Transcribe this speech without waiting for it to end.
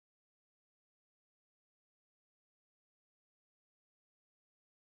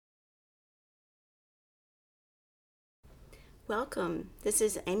Welcome. This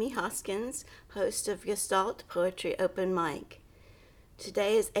is Amy Hoskins, host of Gestalt Poetry Open Mic.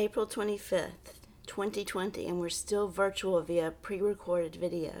 Today is April 25th, 2020, and we're still virtual via pre-recorded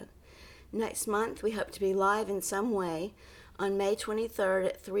video. Next month, we hope to be live in some way on May 23rd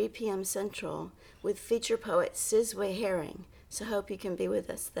at 3 p.m. Central with feature poet Sizwe Herring, so hope you can be with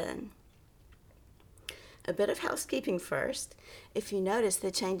us then. A bit of housekeeping first. If you notice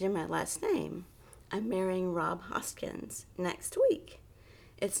the change in my last name, I'm marrying Rob Hoskins next week.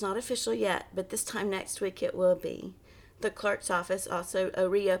 It's not official yet, but this time next week it will be. The clerk's office also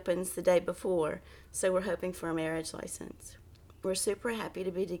reopens the day before, so we're hoping for a marriage license. We're super happy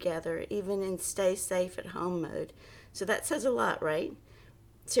to be together, even in stay safe at home mode. So that says a lot, right?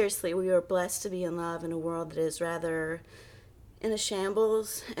 Seriously, we are blessed to be in love in a world that is rather in a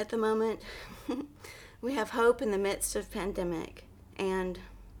shambles at the moment. We have hope in the midst of pandemic and,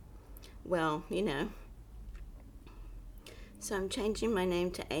 well, you know. So I'm changing my name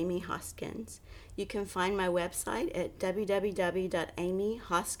to Amy Hoskins. You can find my website at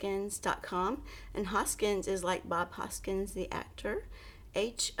www.amyhoskins.com, and Hoskins is like Bob Hoskins, the actor,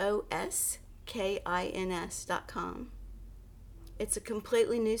 HOSKINS.com. It's a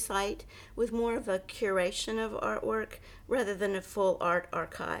completely new site with more of a curation of artwork rather than a full art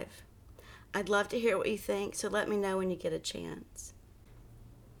archive. I'd love to hear what you think, so let me know when you get a chance.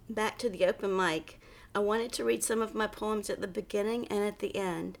 Back to the open mic. I wanted to read some of my poems at the beginning and at the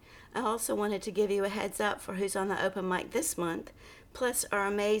end. I also wanted to give you a heads up for who's on the open mic this month, plus our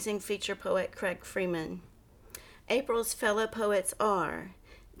amazing feature poet Craig Freeman. April's fellow poets are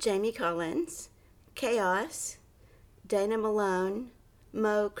Jamie Collins, Chaos, Dana Malone,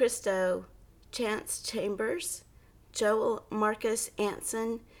 Mo Christo, Chance Chambers, Joel Marcus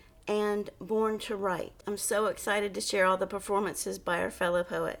Anson, and Born to Write. I'm so excited to share all the performances by our fellow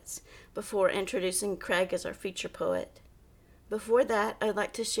poets before introducing Craig as our feature poet. Before that, I'd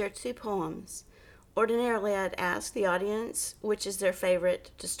like to share two poems. Ordinarily, I'd ask the audience which is their favorite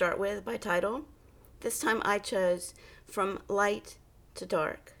to start with by title. This time I chose From Light to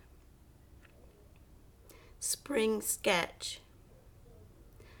Dark. Spring Sketch.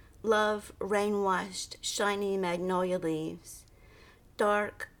 Love rain-washed, shiny magnolia leaves.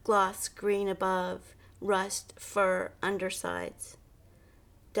 Dark gloss green above, rust fur undersides.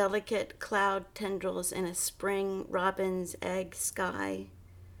 Delicate cloud tendrils in a spring robin's egg sky.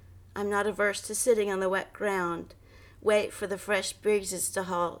 I'm not averse to sitting on the wet ground, wait for the fresh breezes to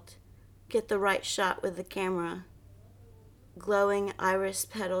halt, get the right shot with the camera. Glowing iris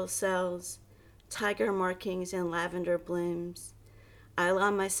petal cells, tiger markings in lavender blooms. I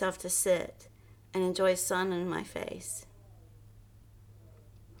allow myself to sit and enjoy sun on my face.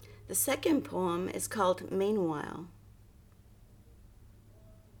 The second poem is called Meanwhile.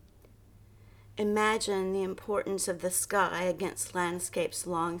 Imagine the importance of the sky against landscapes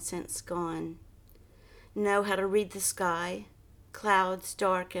long since gone. Know how to read the sky, clouds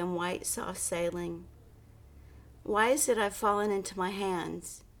dark and white soft sailing. Why is it I've fallen into my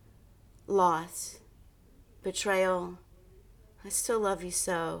hands? Loss, betrayal, I still love you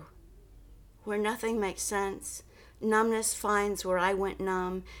so. Where nothing makes sense, numbness finds where I went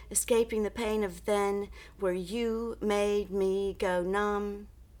numb, escaping the pain of then, where you made me go numb.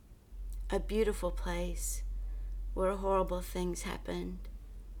 A beautiful place where horrible things happened.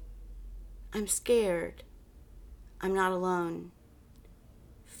 I'm scared. I'm not alone.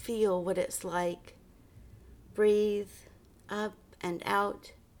 Feel what it's like. Breathe up and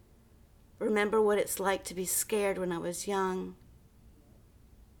out. Remember what it's like to be scared when I was young.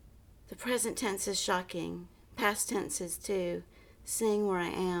 The present tense is shocking. Past tense is too. Seeing where I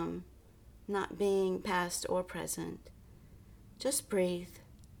am, not being past or present. Just breathe.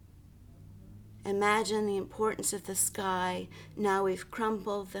 Imagine the importance of the sky. Now we've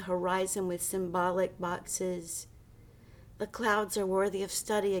crumpled the horizon with symbolic boxes. The clouds are worthy of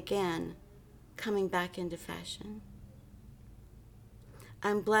study again, coming back into fashion.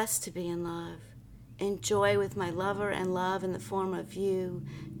 I'm blessed to be in love. In joy with my lover and love in the form of you.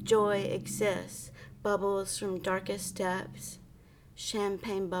 Joy exists, bubbles from darkest depths,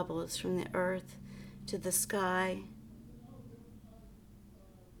 champagne bubbles from the earth to the sky.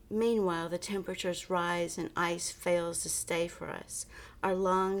 Meanwhile, the temperatures rise and ice fails to stay for us. Our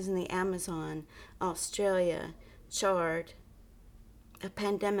lungs in the Amazon, Australia, charred. A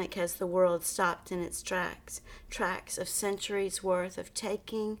pandemic has the world stopped in its tracks of centuries worth of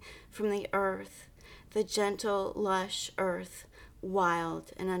taking from the earth, the gentle, lush earth,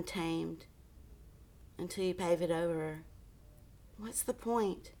 wild and untamed, until you pave it over. What's the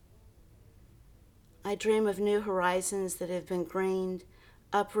point? I dream of new horizons that have been greened,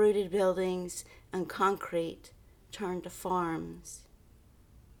 uprooted buildings and concrete, turned to farms.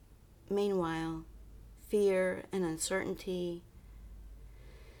 Meanwhile, fear and uncertainty,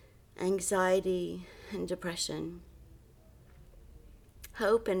 anxiety and depression.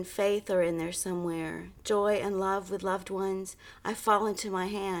 Hope and faith are in there somewhere. Joy and love with loved ones. I fall into my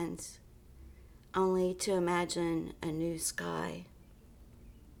hands, only to imagine a new sky.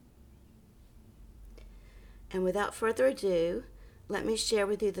 And without further ado, let me share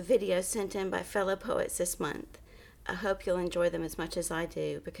with you the videos sent in by fellow poets this month. I hope you'll enjoy them as much as I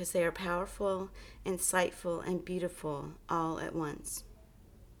do, because they are powerful, insightful, and beautiful all at once.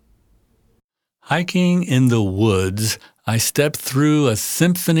 Hiking in the woods, I stepped through a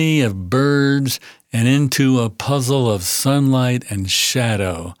symphony of birds and into a puzzle of sunlight and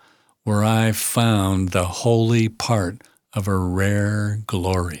shadow, where I found the holy part of a rare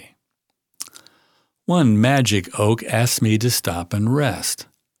glory. One magic oak asked me to stop and rest.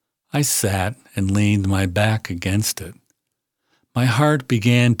 I sat and leaned my back against it. My heart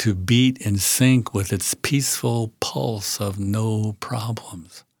began to beat in sync with its peaceful pulse of no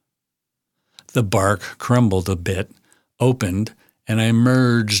problems. The bark crumbled a bit, opened, and I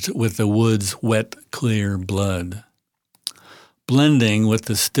merged with the wood's wet, clear blood. Blending with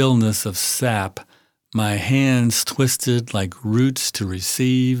the stillness of sap, my hands twisted like roots to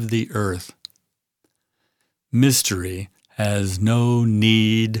receive the earth. Mystery has no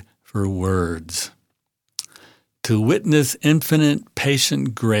need for words. To witness infinite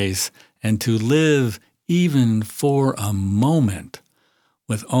patient grace and to live even for a moment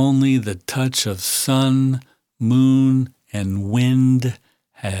with only the touch of sun, moon, and wind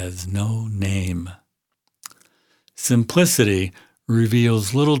has no name. Simplicity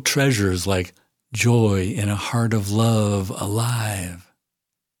reveals little treasures like joy in a heart of love alive.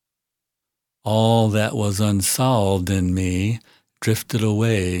 All that was unsolved in me drifted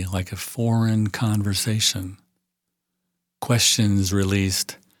away like a foreign conversation. Questions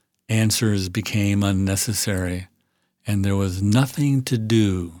released, answers became unnecessary, and there was nothing to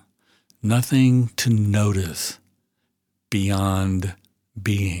do, nothing to notice beyond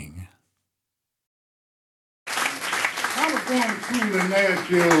being. I was going to school in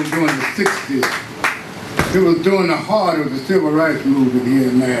Nashville during the 60s. It was during the heart of the civil rights movement here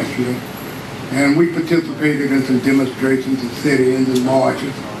in Nashville. And we participated in some demonstrations and sit-ins and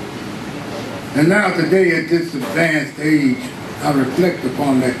marches. And now today, at this advanced age, I reflect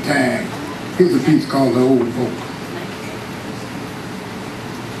upon that time. Here's a piece called The Old Folks.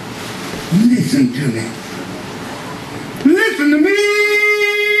 Listen to me. Listen to me!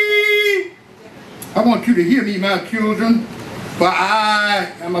 I want you to hear me, my children, for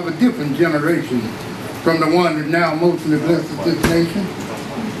I am of a different generation from the one that now mostly blesses this nation.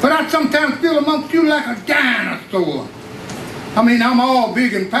 But I sometimes feel amongst you like a dinosaur. I mean, I'm all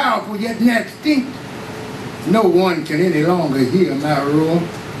big and powerful, yet not extinct. No one can any longer hear my roar.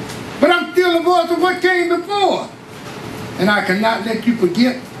 But I'm still the voice of what came before. And I cannot let you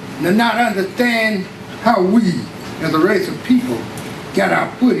forget and not understand how we, as a race of people, got our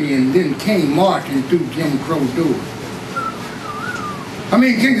footing and then came marching through Jim Crow doors. I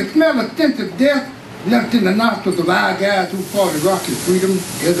mean, can you smell the stench of death left in the nostrils of our guys who fought Iraqi freedom,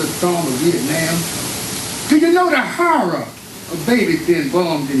 Desert Storm of Vietnam? Do you know the horror of babies being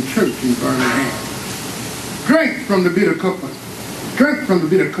bombed in church in Birmingham? Drink from the bitter cup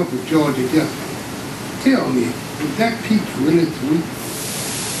of Georgia Justice. Tell me, is that peach really sweet?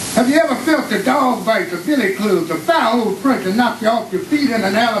 Have you ever felt the dog bites, the billy clubs, the foul old French that knock you off your feet in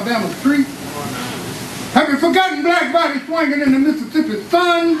an Alabama street? Have you forgotten black bodies swinging in the Mississippi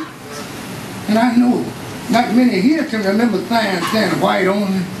sun? And I know not many here can remember signs saying white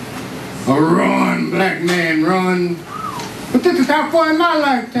only, or run, black man, run. But this is how far in my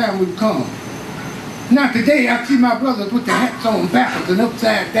lifetime we've come. Now today I see my brothers with their hats on backwards and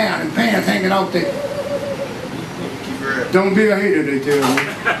upside down and pants hanging off their... Don't be a hater, they tell me.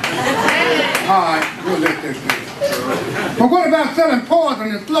 All right, we'll let that stay. But what about selling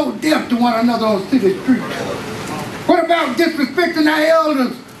poison and slow death to one another on city streets? What about disrespecting our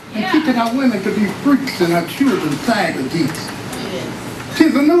elders and teaching our women to be freaks and our children cyber geeks?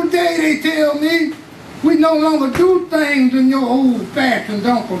 Tis a new day, they tell me. We no longer do things in your old-fashioned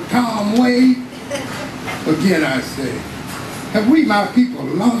Uncle Tom way. Again I say, have we, my people,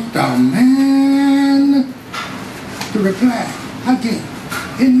 lost our man? To reply, again,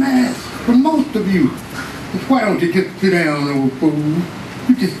 in mass, for most of you, is why don't you just sit down, old fool?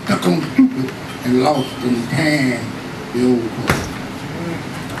 You just stuck on stupid and lost in time, the old fool.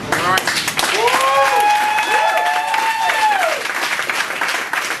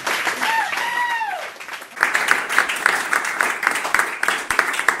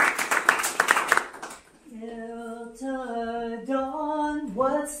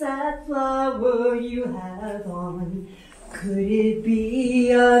 you have on? Could it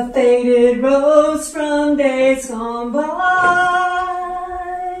be a faded rose from days gone by?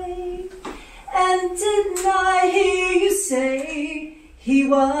 And didn't I hear you say he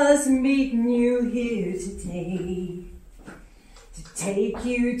was meeting you here today? To take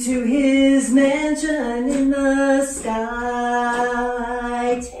you to his mansion in the sky.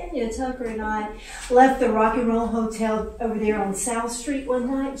 Tanya Tucker and I left the Rock and Roll Hotel over there on South Street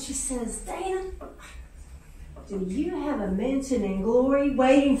one night. She says, Dana, do you have a mansion in glory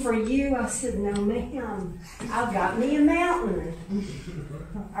waiting for you? I said, no, ma'am. I've got me a mountain.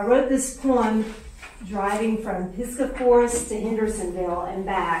 I wrote this poem driving from Pisgah Forest to Hendersonville and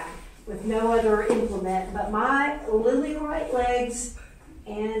back with no other implement but my lily white legs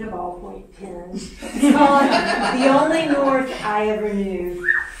and a ballpoint pen. It's called The Only North I Ever Knew.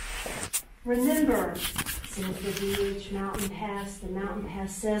 Remember, sings the VH Mountain Pass. The Mountain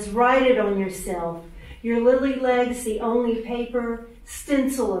Pass says, write it on yourself. Your lily legs, the only paper,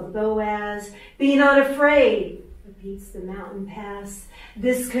 stencil of Boaz. Be not afraid, repeats the Mountain Pass.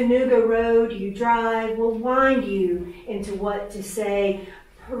 This Canoga road you drive will wind you into what to say.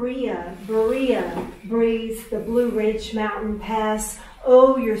 Berea, breathes the Blue Ridge Mountain Pass.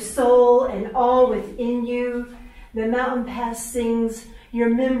 Oh, your soul and all within you. The Mountain Pass sings, your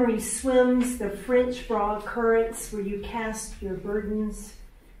memory swims the French broad currents where you cast your burdens.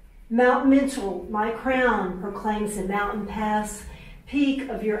 Mount Mitchell, my crown, proclaims the Mountain Pass, peak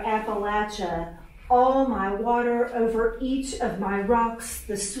of your Appalachia, all my water over each of my rocks,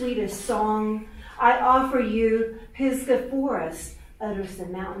 the sweetest song. I offer you Pisgah Forest, utters the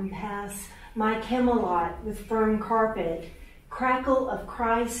Mountain Pass, my Camelot with firm carpet, crackle of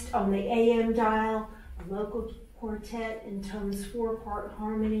Christ on the AM dial, a local quartet intones 4-part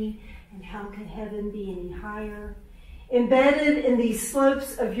harmony, and how could heaven be any higher? Embedded in these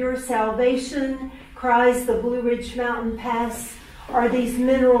slopes of your salvation, cries the Blue Ridge Mountain Pass, are these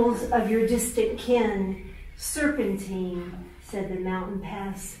minerals of your distant kin. Serpentine, said the Mountain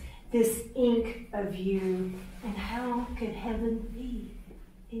Pass, this ink of you, and how could heaven be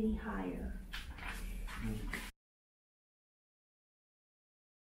any higher?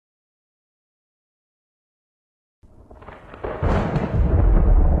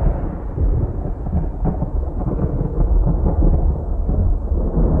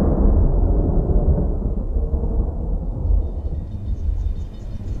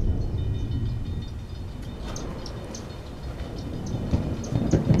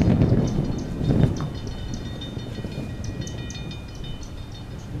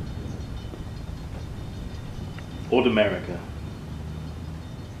 Old America,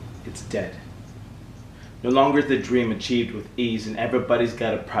 it's dead. No longer is the dream achieved with ease, and everybody's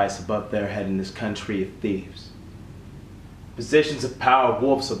got a price above their head in this country of thieves. Positions of power,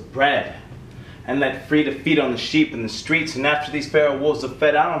 wolves of bread, and let free to feed on the sheep in the streets, and after these feral wolves are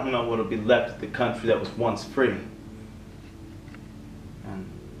fed, I don't know what'll be left of the country that was once free.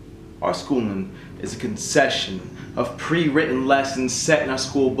 And our schooling is a concession of pre-written lessons set in our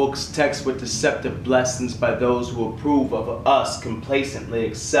school books, text with deceptive blessings by those who approve of us complacently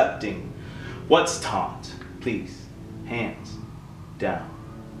accepting what's taught. Please, hands down,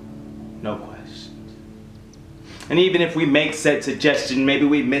 no questions. And even if we make said suggestion, maybe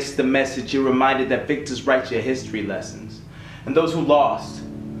we miss the message. You're reminded that victors write your history lessons, and those who lost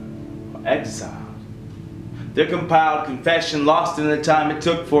are exiled. Their compiled confession lost in the time it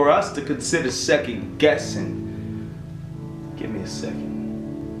took for us to consider second guessing. Give me a second.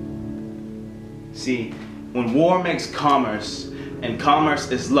 See, when war makes commerce, and commerce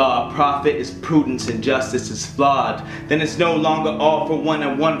is law, profit is prudence, and justice is flawed, then it's no longer all for one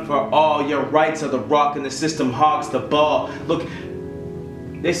and one for all. Your rights are the rock and the system hogs the ball. Look,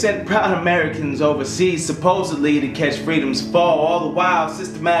 they sent proud Americans overseas supposedly to catch freedom's fall, all the while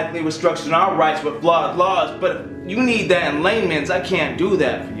systematically restructuring our rights with flawed laws. But you need that in layman's. I can't do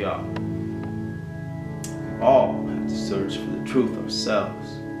that for y'all. All have to search for the truth ourselves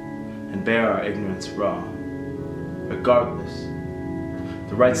and bear our ignorance raw. Regardless,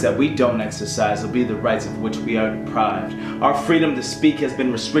 the rights that we don't exercise will be the rights of which we are deprived. Our freedom to speak has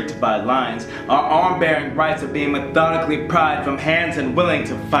been restricted by lines. Our arm-bearing rights are being methodically pried from hands unwilling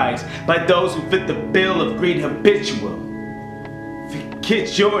to fight by those who fit the bill of greed habitual.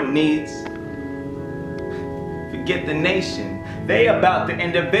 Forget your needs. Forget the nation. They about the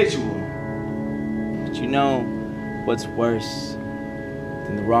individual. But you know what's worse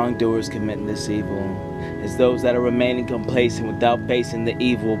than the wrongdoers committing this evil is those that are remaining complacent without facing the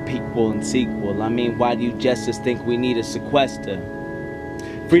evil, pequel and sequel. I mean, why do you jesters think we need a sequester?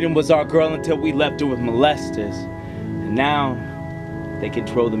 Freedom was our girl until we left her with molesters. And now, They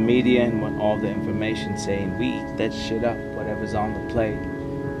control the media and want all the information, saying we eat that shit up, whatever's on the plate.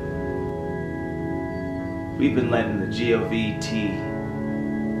 We've been letting the GOVT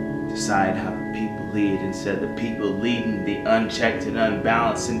decide how the people lead, instead the people leading the unchecked and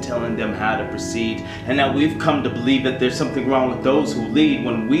unbalanced and telling them how to proceed. And now we've come to believe that there's something wrong with those who lead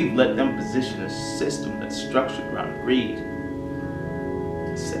when we've let them position a system that's structured around greed.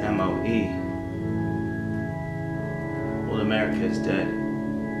 It's the MOE. Old America is dead.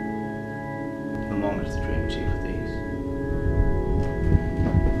 No longer is the dream chief of these.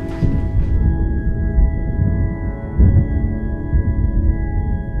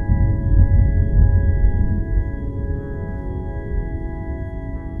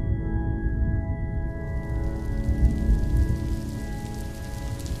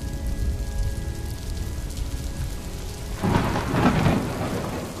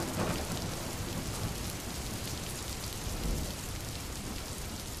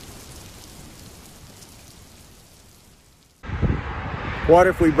 What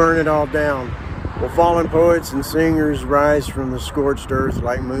if we burn it all down? Will fallen poets and singers rise from the scorched earth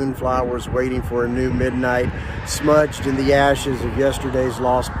like moonflowers waiting for a new midnight, smudged in the ashes of yesterday's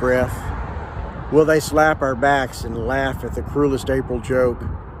lost breath? Will they slap our backs and laugh at the cruelest April joke,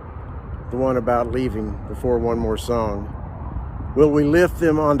 the one about leaving before one more song? Will we lift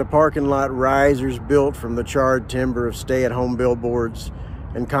them onto parking lot risers built from the charred timber of stay-at-home billboards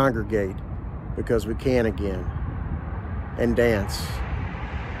and congregate because we can again, and dance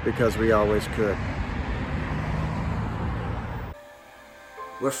because we always could?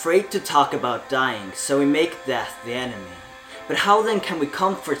 We're afraid to talk about dying, so we make death the enemy. But how then can we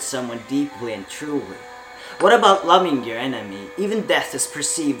comfort someone deeply and truly? What about loving your enemy? Even death is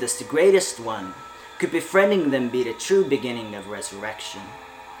perceived as the greatest one. Could befriending them be the true beginning of resurrection?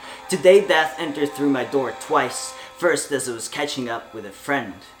 Today death entered through my door twice, first as I was catching up with a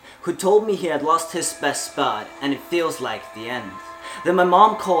friend who told me he had lost his best bud and it feels like the end. Then my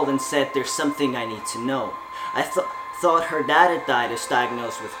mom called and said there's something I need to know. I thought her dad had died, was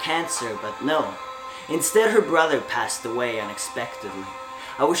diagnosed with cancer, but no. Instead, her brother passed away unexpectedly.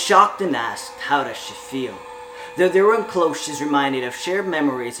 I was shocked and asked, how does she feel? Though they weren't close, she's reminded of shared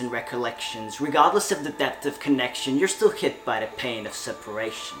memories and recollections. Regardless of the depth of connection, you're still hit by the pain of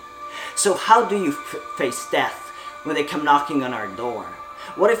separation. So how do you face death when they come knocking on our door?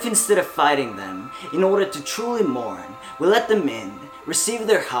 What if instead of fighting them, in order to truly mourn, we let them in, receive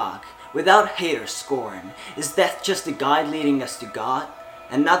their hug, without hate or scorn? Is death just a guide leading us to God?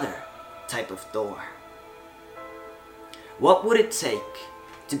 Another type of door. What would it take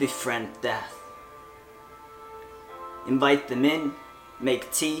to befriend death? Invite them in,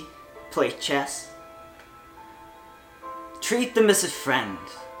 make tea, play chess. Treat them as a friend,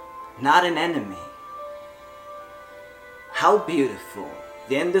 not an enemy. How beautiful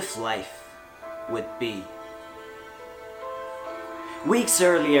the end of life would be. Weeks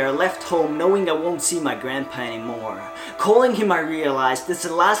earlier, I left home knowing I won't see my grandpa anymore. Calling him, I realized it's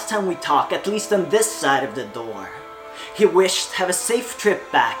the last time we talk, at least on this side of the door. He wished have a safe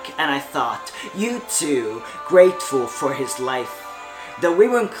trip back, and I thought, you too, grateful for his life. Though we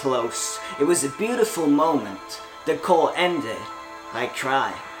weren't close, it was a beautiful moment. The call ended, I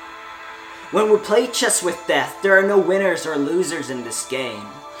cried. When we play chess with death, there are no winners or losers in this game.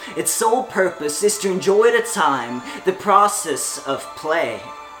 Its sole purpose is to enjoy the time, the process of play.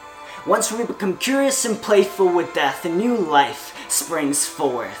 Once we become curious and playful with death, a new life springs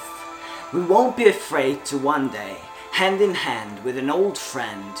forth. We won't be afraid to one day, hand in hand with an old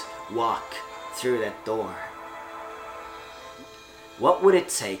friend, walk through that door. What would it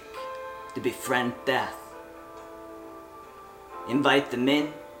take to befriend death? Invite them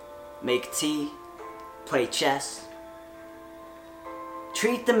in, make tea, play chess.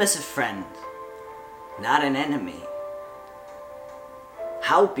 Treat them as a friend, not an enemy.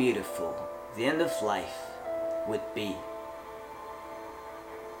 How beautiful the end of life would be.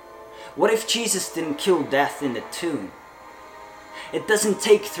 What if Jesus didn't kill death in the tomb? It doesn't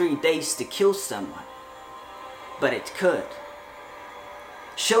take 3 days to kill someone, but it could.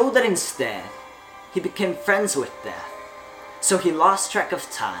 Show that instead, he became friends with death, so he lost track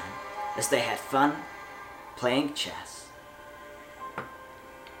of time as they had fun playing chess.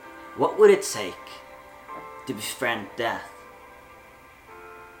 What would it take to befriend death?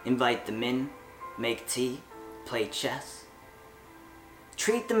 Invite them in, make tea, play chess.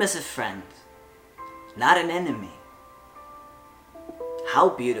 Treat them as a friend, not an enemy. How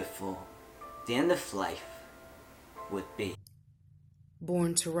beautiful the end of life would be.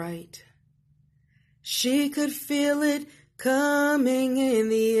 Born to write. She could feel it coming in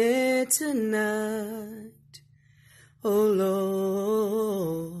the air tonight.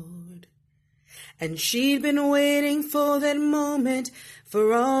 oh Lord. And she'd been waiting for that moment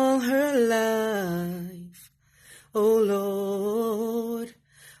for all her life. Oh Lord,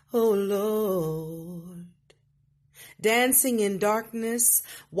 oh Lord. Dancing in darkness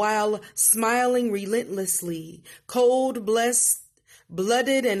while smiling relentlessly, cold, blessed,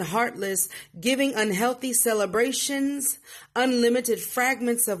 blooded and heartless, giving unhealthy celebrations, unlimited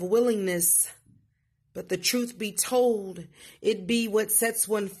fragments of willingness. But the truth be told, it be what sets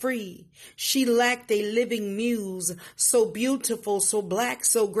one free. She lacked a living muse, so beautiful, so black,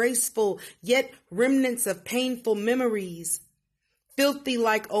 so graceful, yet remnants of painful memories. Filthy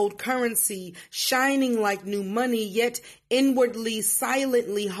like old currency, shining like new money, yet inwardly,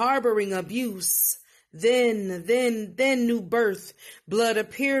 silently harboring abuse. Then new birth. Blood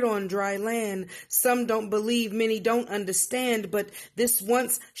appeared on dry land. Some don't believe, many don't understand, but this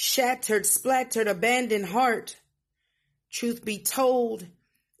once shattered, splattered, abandoned heart, truth be told,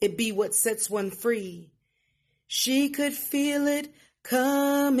 it be what sets one free. She could feel it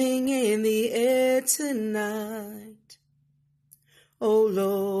coming in the air tonight. Oh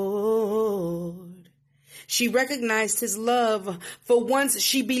Lord. She recognized his love. For once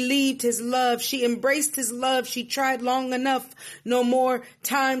she believed his love. She embraced his love. She tried long enough. No more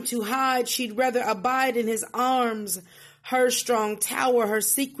time to hide. She'd rather abide in his arms. Her strong tower, her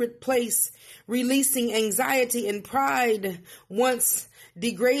secret place, releasing anxiety and pride, once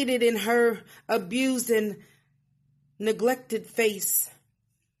degraded in her abused and neglected face.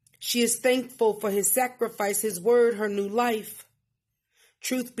 She is thankful for his sacrifice, his word, her new life.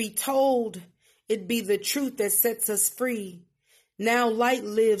 Truth be told, it be the truth that sets us free. Now light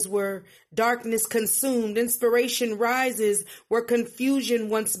lives where darkness consumed. Inspiration rises where confusion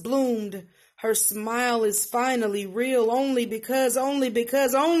once bloomed. Her smile is finally real only because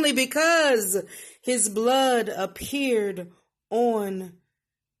his blood appeared on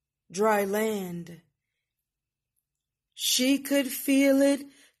dry land. She could feel it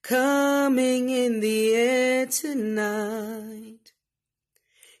coming in the air tonight.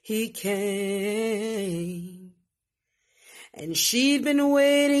 He came, and she'd been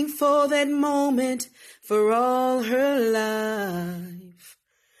waiting for that moment for all her life.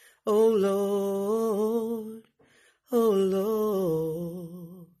 Oh Lord, oh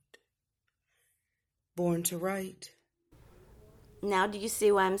Lord. Born to write. Now do you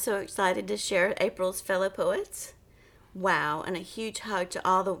see why I'm so excited to share April's fellow poets? Wow, and a huge hug to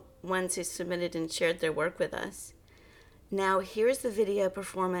all the ones who submitted and shared their work with us. Now here's the video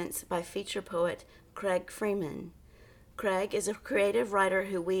performance by feature poet Craig Freeman. Craig is a creative writer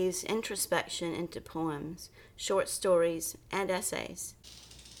who weaves introspection into poems, short stories, and essays.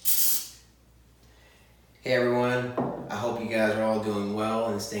 Hey everyone, I hope you guys are all doing well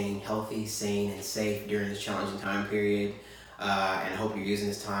and staying healthy, sane, and safe during this challenging time period. And I hope you're using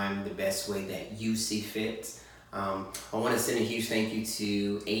this time the best way that you see fit. I want to send a huge thank you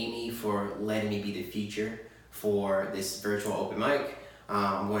to Amy for letting me be the feature for this virtual open mic.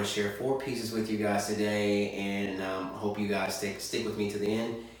 I'm going to share 4 pieces with you guys today, and I hope you guys stick with me to the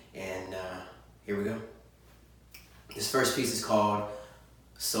end. And here we go. This first piece is called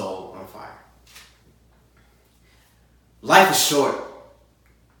Soul on Fire. Life is short,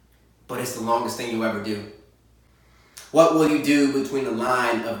 but it's the longest thing you'll ever do. What will you do between the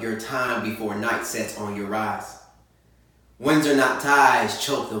line of your time before night sets on your rise? Winds are not ties,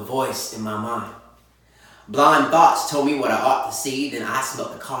 choke the voice in my mind. Blind thoughts told me what I ought to see, then I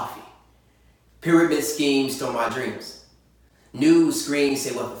smelt the coffee. Pyramid schemes stole my dreams. News screens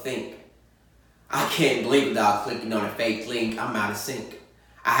say what to think. I can't blink without clicking on a fake link. I'm out of sync.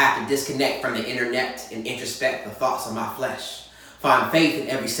 I have to disconnect from the internet and introspect the thoughts of my flesh. Find faith in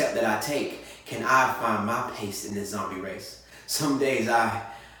every step that I take. Can I find my pace in this zombie race? Some days I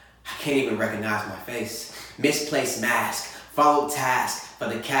can't even recognize my face. Misplaced mask, followed task for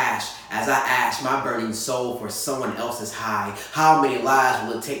the cash as I ask my burning soul for someone else's high. How many lives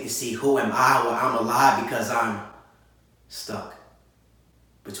will it take to see who am I? Well, I'm alive because I'm stuck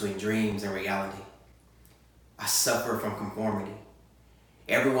between dreams and reality. I suffer from conformity.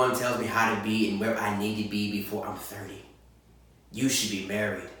 Everyone tells me how to be and where I need to be before I'm 30. You should be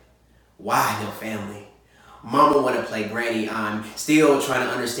married. Why no family? Mama want to play granny. I'm still trying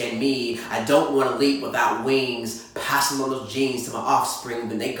to understand me. I don't want to leap without wings, passing on those genes to my offspring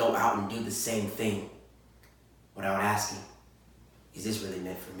when they go out and do the same thing. Without asking, is this really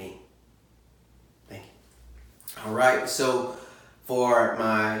meant for me? Thank you. All right, so for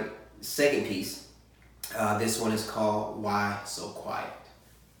my second piece, this one is called Why So Quiet?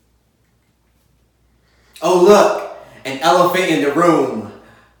 Oh look, an elephant in the room.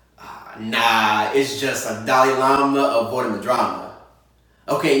 Nah, it's just a Dalai Lama avoiding the drama.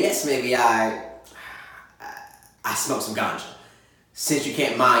 Okay, yes, maybe I smoke some ganja. Since you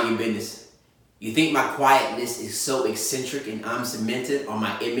can't mind your business, you think my quietness is so eccentric and I'm cemented on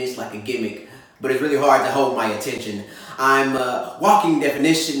my image like a gimmick, but it's really hard to hold my attention. I'm a walking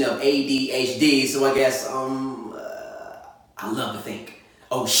definition of ADHD, so I guess, I love to think.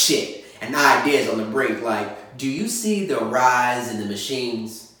 Oh shit, and ideas on the brink, like, do you see the rise in the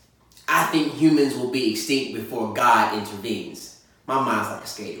machines? I think humans will be extinct before God intervenes. My mind's like a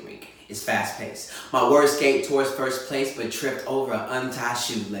skating rink. It's fast paced. My words skate towards first place, but tripped over an untied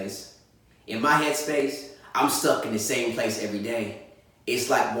shoelace. In my headspace, I'm stuck in the same place every day. It's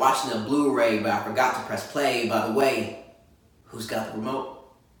like watching a Blu-ray, but I forgot to press play. By the way, who's got the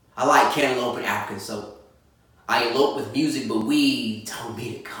remote? I like cantaloupe and African soap. I elope with music, but weed told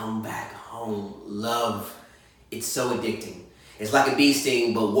me to come back home. Love, it's so addicting. It's like a bee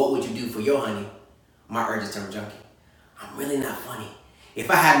sting, but what would you do for your honey? My urges turn junkie. I'm really not funny.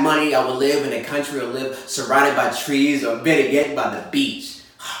 If I had money, I would live in a country or live surrounded by trees, or better yet, by the beach.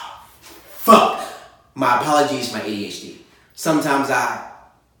 Fuck. My apologies for my ADHD. Sometimes I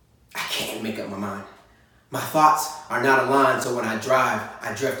can't make up my mind. My thoughts are not aligned, so when I drive,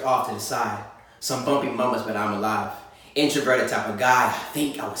 I drift off to the side. Some bumpy moments, but I'm alive. Introverted type of guy. I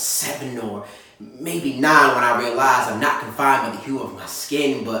think I was 7 or maybe 9 when I realized I'm not confined by the hue of my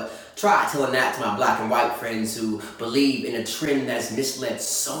skin, but try telling that to my black and white friends who believe in a trend that has misled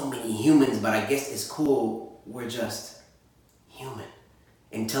so many humans, but I guess it's cool. We're just human.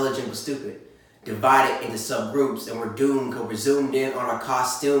 Intelligent but stupid. Divided into subgroups, and we're doomed because we're zoomed in on our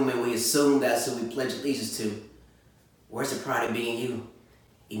costume and we assume that's who we pledge allegiance to. Where's the pride of being you?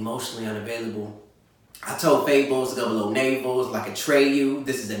 Emotionally unavailable. I told fables to go below navels like Atreyu.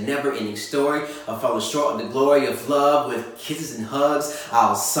 This is a never-ending story of falling short of the glory of love with kisses and hugs.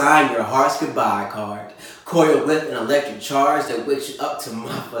 I'll sign your heart's goodbye card. Coiled with an electric charge that wakes you up to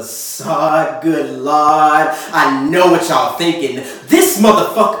my facade. Good Lord, I know what y'all thinking. This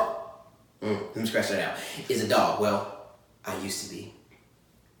motherfucker, let me scratch that out, is a dog. Well, I used to be.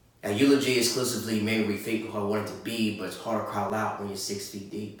 A eulogy exclusively made me rethink who I wanted to be, but it's hard to crawl out when you're 6 feet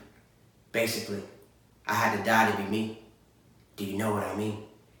deep. Basically, I had to die to be me. Do you know what I mean?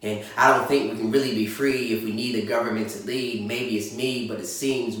 And I don't think we can really be free if we need the government to lead. Maybe it's me, but it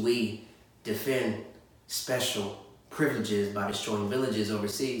seems we defend special privileges by destroying villages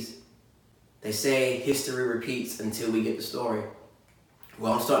overseas. They say history repeats until we get the story.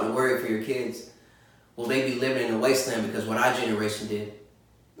 Well, I'm starting to worry for your kids. Will they be living in a wasteland because what our generation did?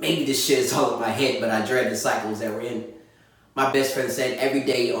 Maybe this shit is all in my head, but I dread the cycles that we're in. My best friend said every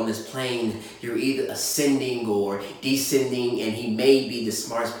day on this plane, you're either ascending or descending, and he may be the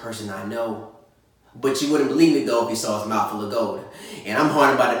smartest person I know. But you wouldn't believe me though if you saw his mouth full of gold. And I'm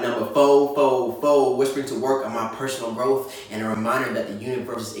haunted by the number 444, whispering to work on my personal growth and a reminder that the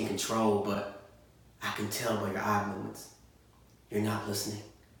universe is in control, but I can tell by your eye movements. You're not listening.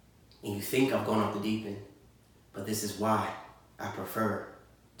 And you think I've gone off the deep end, but this is why I prefer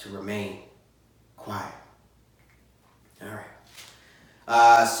to remain quiet. All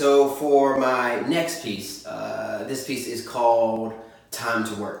right. So for my next piece, this piece is called Time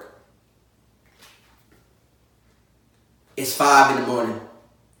to Work. It's 5 in the morning.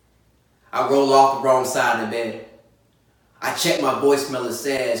 I roll off the wrong side of the bed. I check my voicemail that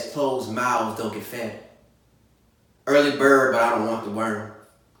says closed mouths don't get fed. Early bird, but I don't want the worm.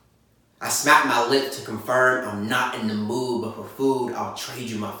 I smack my lip to confirm I'm not in the mood, but for food, I'll trade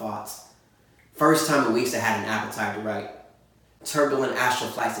you my thoughts. First time in weeks I had an appetite to write. Turbulent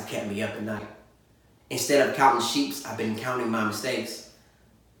astral flights have kept me up at night. Instead of counting sheeps, I've been counting my mistakes.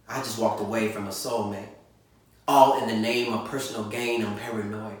 I just walked away from a soulmate. All in the name of personal gain, I'm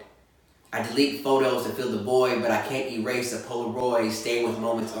paranoid. I delete photos to fill the void, but I can't erase a Polaroid staying with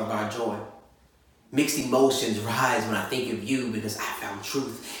moments of our joy. Mixed emotions rise when I think of you because I found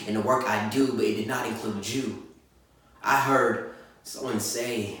truth in the work I do, but it did not include you. I heard someone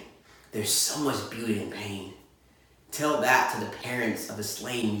say, there's so much beauty in pain. Tell that to the parents of the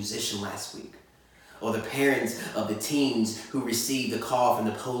slain musician last week, or the parents of the teens who received a call from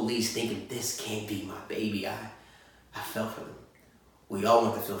the police thinking this can't be my baby. I felt for them. We all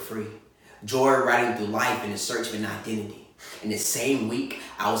want to feel free. Joy riding through life in the search for an identity. In the same week,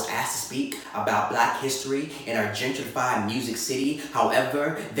 I was asked to speak about Black history in our gentrified music city.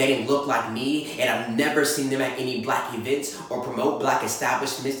 However, they didn't look like me, and I've never seen them at any Black events or promote Black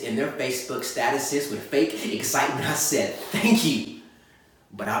establishments in their Facebook statuses with fake excitement. I said, thank you,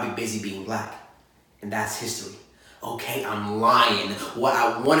 but I'll be busy being Black, and that's history. Okay, I'm lying. What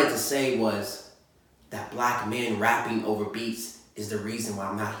I wanted to say was that Black men rapping over beats is the reason why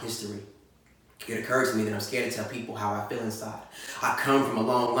I'm not history. It occurs to me that I'm scared to tell people how I feel inside. I come from a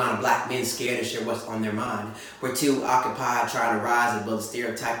long line of black men scared to share what's on their mind. We're too occupied trying to rise above the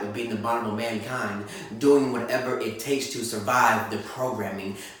stereotype of being the bottom of mankind, doing whatever it takes to survive the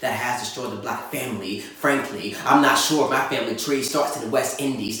programming that has destroyed the black family. Frankly, I'm not sure if my family tree starts in the West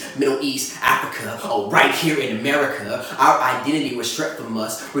Indies, Middle East, Africa, or right here in America. Our identity was stripped from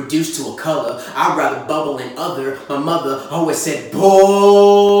us, reduced to a color. I'd rather bubble in other. My mother always said,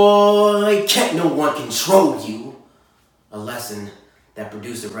 boy, can't no one control you. A lesson that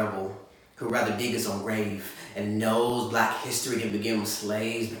produced a rebel who'd rather dig his own grave and knows black history didn't begin with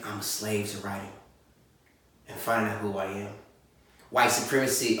slaves, but I'm a slave to writing and finding out who I am. White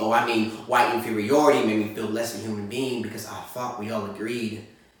supremacy, white inferiority made me feel less of a human being because I thought we all agreed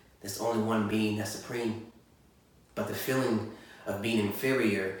there's only one being that's supreme. But the feeling of being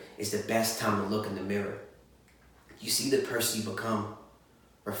inferior is the best time to look in the mirror. You see the person you become.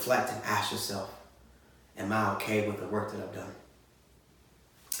 Reflect and ask yourself, am I okay with the work that I've done?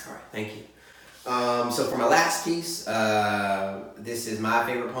 All right, thank you. So for my last piece, this is my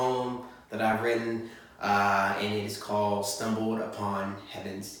favorite poem that I've written, and it is called Stumbled Upon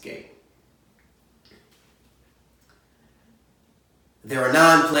Heaven's Gate. There are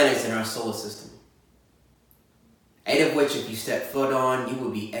 9 planets in our solar system, 8 of which if you step foot on, you will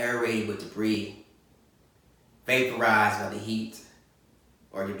be aerated with debris, vaporized by the heat,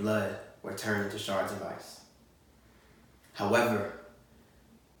 or your blood were turned into shards of ice. However,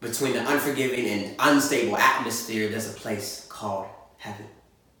 between the unforgiving and unstable atmosphere, there's a place called heaven.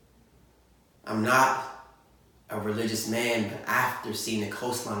 I'm not a religious man, but after seeing the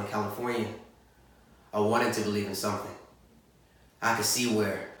coastline of California, I wanted to believe in something. I could see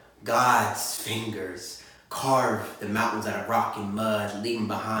where God's fingers carved the mountains out of rock and mud, leaving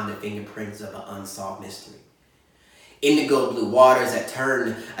behind the fingerprints of an unsolved mystery. Indigo blue waters that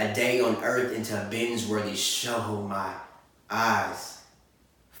turned a day on earth into a binge-worthy show. My eyes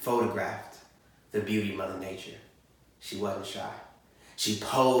photographed the beauty of Mother Nature. She wasn't shy. She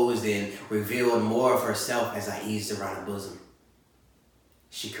posed and revealed more of herself as I eased around her bosom.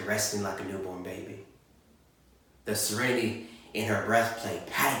 She caressed me like a newborn baby. The serenity in her breath played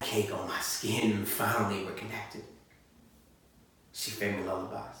patty cake on my skin, and finally we're connected. She fed me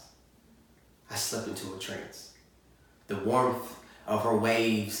lullabies. I slipped into a trance. The warmth of her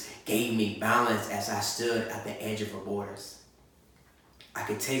waves gave me balance as I stood at the edge of her borders. I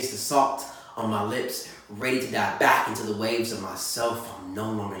could taste the salt on my lips, ready to dive back into the waves of myself. I'm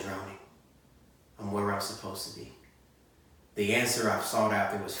no longer drowning. I'm where I'm supposed to be. The answer I've sought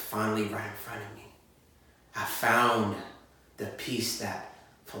after was finally right in front of me. I found the peace that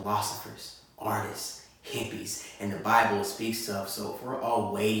philosophers, artists, hippies, and the Bible speaks of. So if we're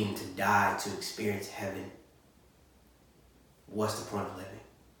all waiting to die to experience heaven, what's the point of living?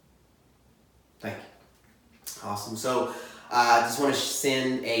 Thank you. Awesome. So I just want to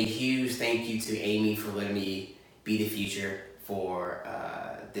send a huge thank you to Amy for letting me be the feature for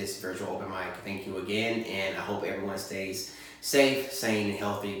this virtual open mic. Thank you again, and I hope everyone stays safe, sane, and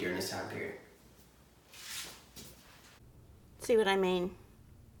healthy during this time period. See what I mean?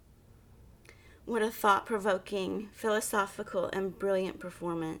 What a thought-provoking, philosophical, and brilliant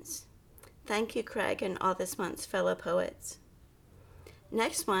performance. Thank you, Craig, and all this month's fellow poets.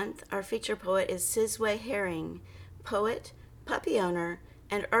 Next month, our feature poet is Sizwe Herring, poet, puppy owner,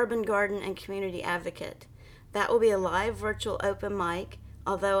 and urban garden and community advocate. That will be a live virtual open mic,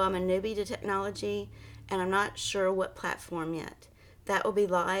 although I'm a newbie to technology and I'm not sure what platform yet. That will be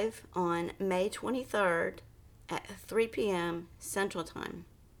live on May 23rd at 3 p.m. Central Time.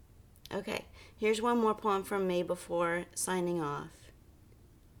 Okay, here's one more poem from me before signing off.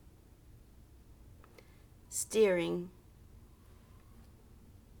 Steering.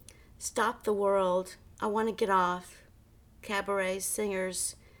 Stop the world. I want to get off. Cabaret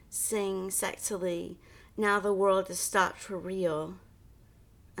singers sing sexily. Now the world is stopped for real.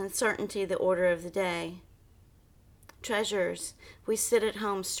 Uncertainty, the order of the day. Treasures. We sit at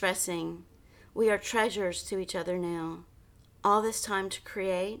home stressing. We are treasures to each other now. All this time to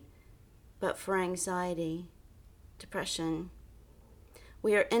create, but for anxiety, depression.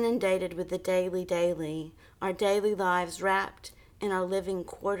 We are inundated with the daily, our daily lives wrapped in our living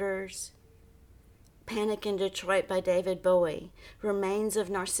quarters. Panic in Detroit by David Bowie. Remains of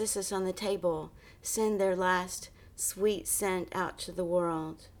Narcissus on the table send their last sweet scent out to the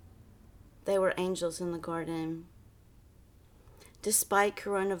world. They were angels in the garden. Despite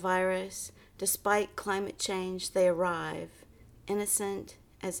coronavirus, despite climate change, they arrive, innocent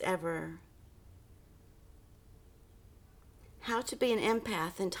as ever. How to be an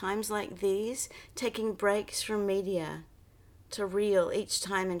empath in times like these, taking breaks from media to reel each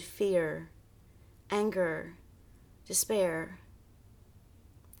time in fear, anger, despair,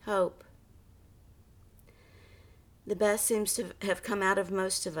 hope. The best seems to have come out of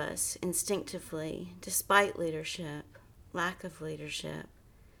most of us instinctively, despite leadership, lack of leadership.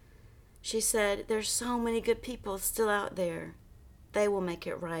 She said, there's so many good people still out there. They will make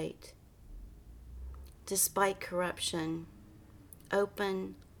it right. Despite corruption,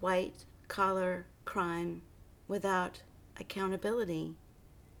 open, white-collar crime without accountability.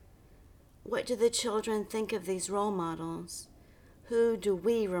 What do the children think of these role models? Who do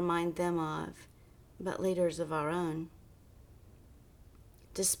we remind them of, but leaders of our own?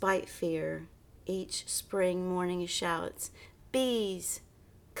 Despite fear, each spring morning shouts, bees,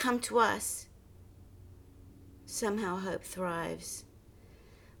 come to us. Somehow hope thrives.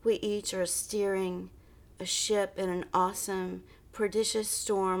 We each are steering a ship in an awesome, prodigious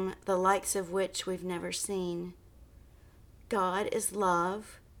storm, the likes of which we've never seen. God is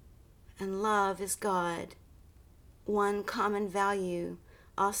love, and love is God. One common value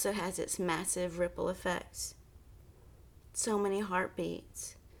also has its massive ripple effects. So many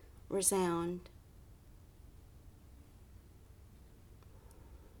heartbeats resound.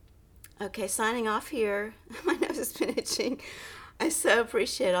 Okay, signing off here. My nose has been itching. I so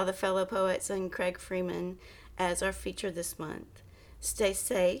appreciate all the fellow poets and Craig Freeman as our feature this month. Stay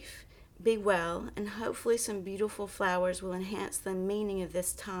safe, be well, and hopefully some beautiful flowers will enhance the meaning of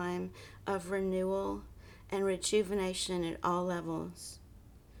this time of renewal and rejuvenation at all levels.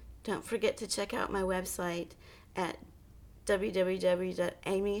 Don't forget to check out my website at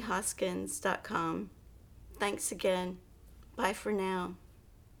www.amyhoskins.com. Thanks again. Bye for now.